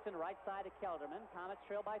 Dinbeston right side to Kelderman. Comets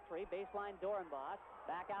trail by 3. Baseline Dorenbos.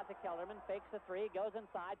 Back out to Kelderman. Fakes the 3. Goes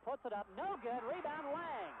inside. Puts it up. No good. Rebound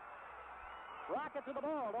Lang. Rockets with the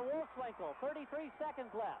ball to Wolfswinkel. 33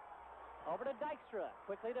 seconds left. Over to Dykstra.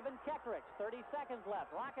 Quickly to Vinkekrich. 30 seconds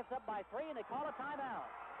left. Rockets up by 3, and they call a timeout.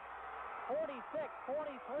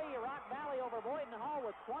 46-43. Rock Valley over Boyden-Hull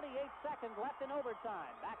with 28 seconds left in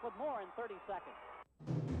overtime. Back with more in 30 seconds.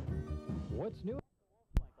 What's new?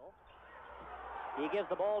 He gives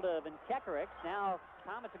the ball to Vinkekrich. Now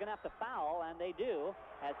Comets are going to have to foul, and they do,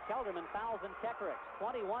 as Kelderman fouls Vinkekrich.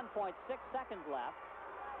 21.6 seconds left.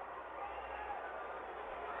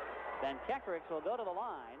 Vinkekrich will go to the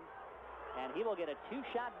line, and he will get a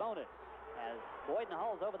 2-shot bonus as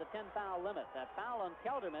Boyden-Hull's over the 10-foul limit. That foul on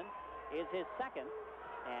Kelderman is his second,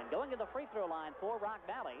 and going to the free throw line for Rock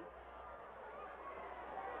Valley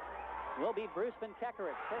will be Bruce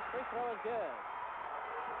Vinkekrich. First free throw is good.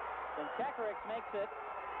 Vinkekrich makes it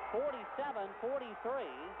 47-43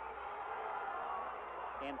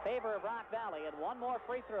 in favor of Rock Valley, and one more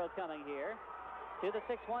free throw coming here to the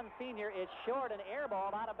 6'1 senior. It's short, an air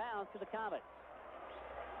ball out of bounds to the Comets.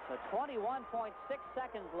 So 21.6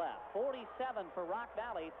 seconds left. 47 for Rock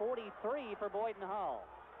Valley, 43 for Boyden-Hull.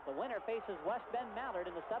 The winner faces West Bend Mallard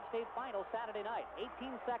in the sub-state final Saturday night.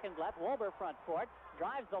 18 seconds left. Wolber front court.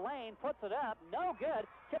 Drives the lane. Puts it up. No good.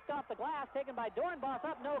 Tipped off the glass. Taken by Dornbos.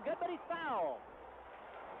 Up. No good, but he's fouled.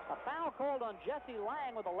 A foul called on Jesse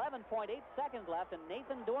Lang with 11.8 seconds left, and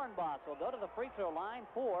Nathan Dornbos will go to the free throw line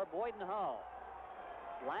for Boyden-Hull.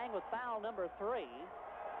 Lang with foul number 3.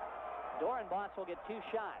 Dornbos will get 2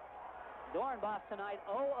 shots. Dornbos tonight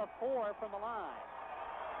 0 of 4 from the line.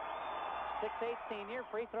 6'8 senior,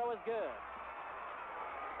 free throw is good.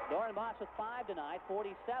 Dornbos with 5 tonight,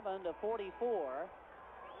 47-44.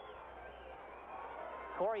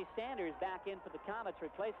 Corey Sanders back in for the Comets,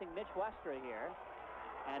 replacing Mitch Westra here.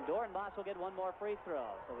 And Dornbos will get one more free throw.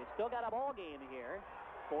 So we've still got a ball game here.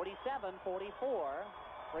 47-44.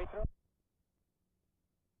 Free throw.